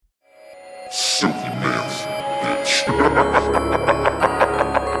Silky males, bitch.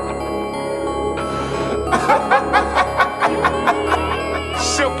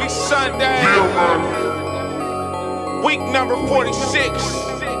 Silky Sunday, week number 46.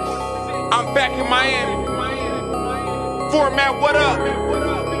 I'm back in Miami. Format, what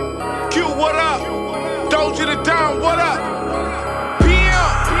up? Q, what up? Doja the Don, what up? PM,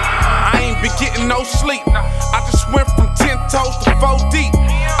 I ain't been getting no sleep. I just went from 10 toes to 4 deep.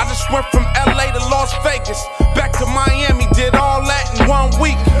 I just went from LA to Las Vegas, back to Miami, did all that in 1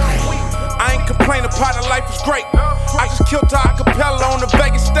 week. I ain't complaining, part of life is great. I just killed the acapella on the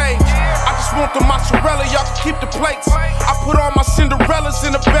Vegas stage. I just want the mozzarella, y'all can keep the plates. I put all my Cinderellas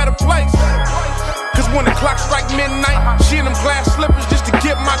in a better place. Cause when the clock strike midnight, she in them glass slippers just to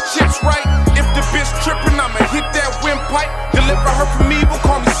get my chips right. If the bitch trippin', I'ma hit that windpipe. Deliver her from evil,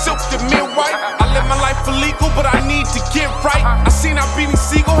 call me Silk the midwife. I live my life illegal, but I need to get right. I seen how Beanie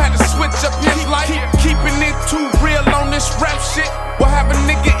Siegel had to switch up his life. Keeping it too real on this rap shit. Will have a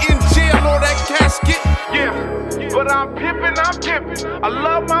nigga in jail or that casket. Yeah, but I'm pimpin', I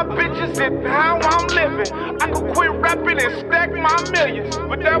love my bitches and how I'm living. I could quit rapping and stack my millions,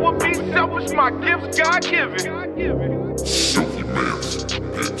 but that would be selfish, my gifts God given. Silky males,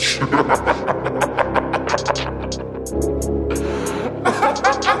 bitch.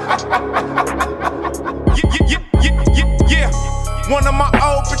 Yeah, one of my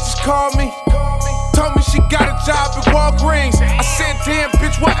old bitches called me. Told me she got a job at Walgreens. I said, damn,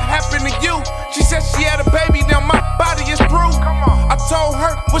 bitch, what happened to you? She said she had a baby, now my body is through. I told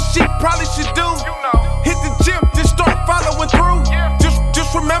her what she probably should do. Hit the gym, then start following through.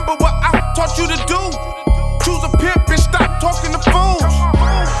 Just remember what I taught you to do. Choose a pimp and stop talking to fools.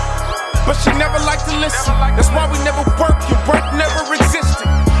 But she never liked to listen. That's why we never worked and work never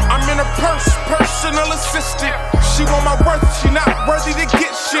existed. I'm in her purse, personal assistant. She want my worth, she not worthy to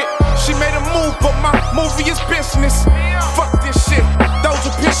get shit. She made a move, but my movie is business. Fuck this shit, those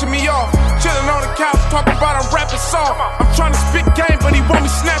are pissing me off. Chillin' on the couch, talking about I'm rapping soft. I'm trying to spit game, but he want me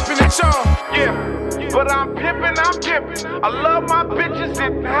snapping at y'all. Yeah, but I'm pimpin', I love my bitches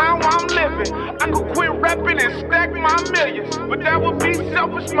and how I'm living. I could quit rapping and stack my millions, but that would be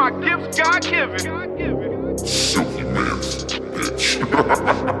selfish, my gifts God given. Silky males, bitch.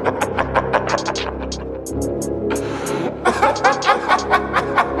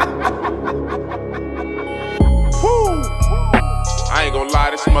 Woo! I ain't gonna lie,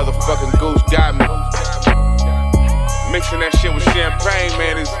 this motherfucking goose got me. Mixing that shit with champagne,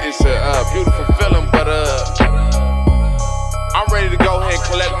 man, it's a beautiful feeling, but I'm ready to go ahead and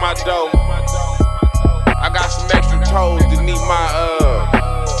collect my dough. I got some extra toes that need my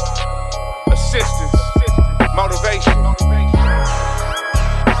assistance, motivation.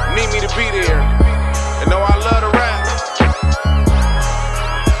 Need me to be there. And know I love to rap.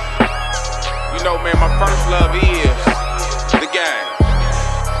 You know, man, my first love is the game.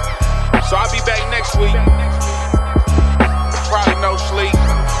 So I'll be back next week. Probably no sleep.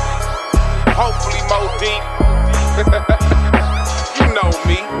 Hopefully more deep. You know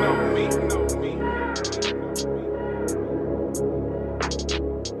me.